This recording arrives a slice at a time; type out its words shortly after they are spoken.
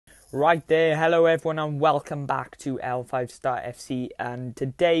Right there, hello everyone and welcome back to L5 Star FC, and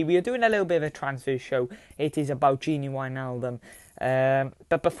today we are doing a little bit of a transfer show. It is about Wijnaldum.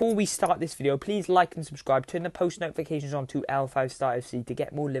 But before we start this video, please like and subscribe, turn the post notifications on to L5 Star FC to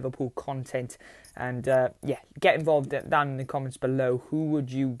get more Liverpool content, and get involved down in the comments below. Who would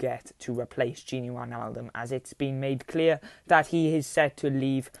you get to replace Wijnaldum, as it's been made clear that he is set to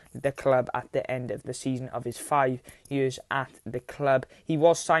leave the club at the end of the season of his 5 years at the club. He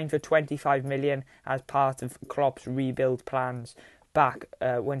was signed for 25 million as part of Klopp's rebuild plans back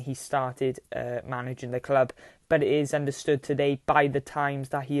when he started managing the club, but it is understood today by the Times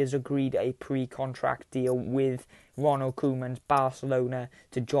that he has agreed a pre-contract deal with Ronald Koeman's Barcelona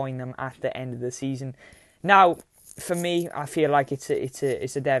to join them at the end of the season. Now, for me, I feel like it's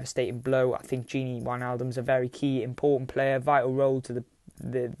a devastating blow. I think Wijnaldum's a very key, important player, vital role to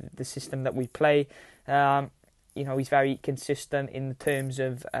the system that we play. He's very consistent in terms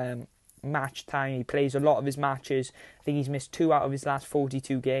of match time. He plays a lot of his matches. I think he's missed 2 out of his last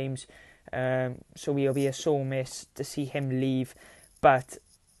 42 games. So he'll be a sore miss to see him leave. But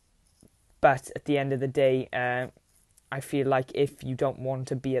at the end of the day, I feel like if you don't want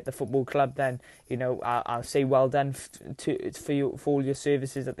to be at the football club, then I'll say well done for all your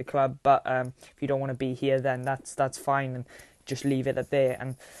services at the club. But if you don't want to be here, then that's fine, and just leave it at there.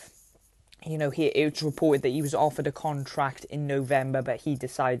 And it's reported that he was offered a contract in November, but he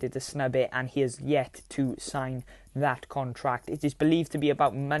decided to snub it, and he has yet to sign that contract. It is believed to be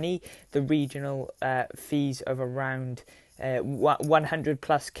about money. The regional fees of around 100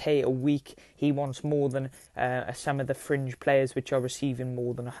 plus K a week. He wants more than some of the fringe players, which are receiving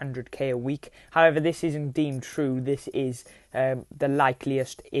more than 100K a week. However, this isn't deemed true. This is the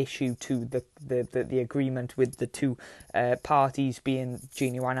likeliest issue to the agreement with the two parties, being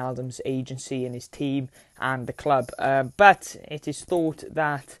Wijnaldum's agency and his team and the club. But it is thought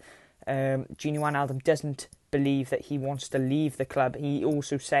that Wijnaldum doesn't believe that he wants to leave the club. He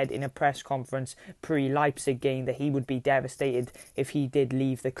also said in a press conference pre-Leipzig game that he would be devastated if he did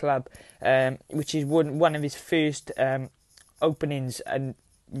leave the club, which is one of his first openings, and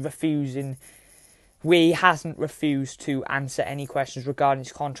where he hasn't refused to answer any questions regarding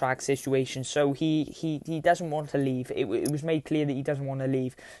his contract situation. So he doesn't want to leave. It was made clear that he doesn't want to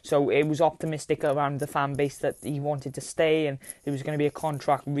leave. So it was optimistic around the fan base that he wanted to stay, and there was going to be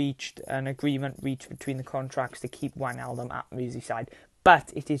an agreement reached between the contracts to keep Wijnaldum at Merseyside.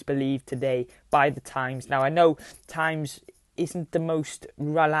 But it is believed today by the Times. Now, I know Times isn't the most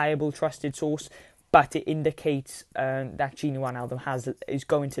reliable, trusted source, but it indicates that Wijnaldum is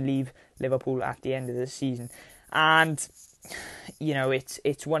going to leave Liverpool at the end of the season. And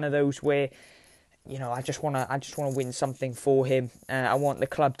it's one of those where I just want to win something for him. I want the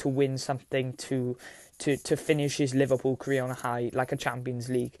club to win something to finish his Liverpool career on a high, like a Champions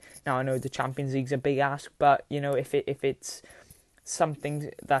League. Now, I know the Champions League's a big ask, but if it's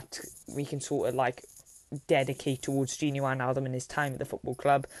something that we can sort of like dedicate towards Wijnaldum and his time at the football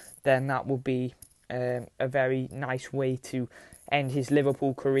club, then that will be a very nice way to end his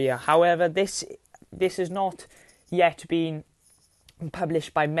Liverpool career. However, this has not yet been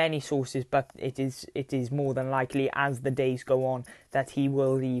published by many sources, but it is more than likely, as the days go on, that he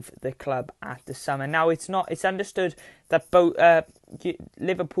will leave the club at the summer. Now, it's understood that both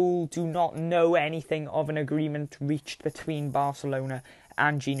Liverpool do not know anything of an agreement reached between Barcelona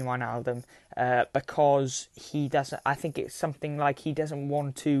and Wijnaldum, because he doesn't. I think it's something like he doesn't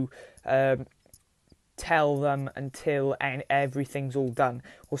want to tell them until everything's all done,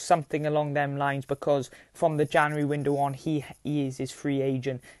 or something along them lines, because from the January window on, he is his free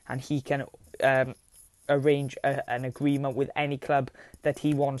agent, and he can arrange an agreement with any club that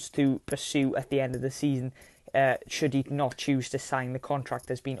he wants to pursue at the end of the season, should he not choose to sign the contract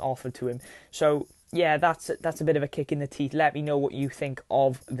that's been offered to him. So yeah, that's a bit of a kick in the teeth. Let me know what you think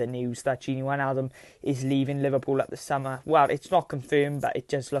of the news that Wijnaldum is leaving Liverpool at the summer. Well, it's not confirmed, but it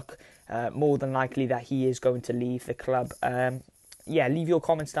does look more than likely that he is going to leave the club. Leave your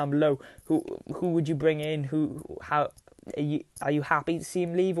comments down below. Who would you bring in? How are you happy to see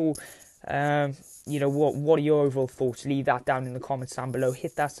him leave, or what are your overall thoughts? Leave that down in the comments down below.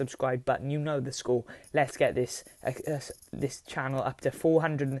 Hit that subscribe button. You know the score. Let's get this channel up to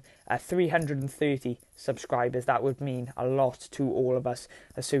 330 subscribers. That would mean a lot to all of us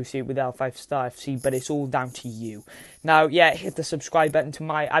associated with L5 Star FC, but it's all down to you. Now, hit the subscribe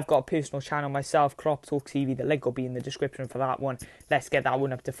button I've got a personal channel myself, Klopp Talk TV. The link will be in the description for that one. Let's get that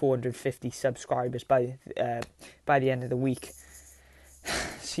one up to 450 subscribers by the end of the week.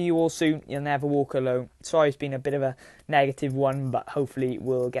 See you all soon. You'll never walk alone. Sorry, it's been a bit of a negative one, but hopefully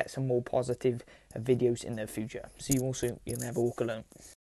we'll get some more positive videos in the future. See you all soon. You'll never walk alone.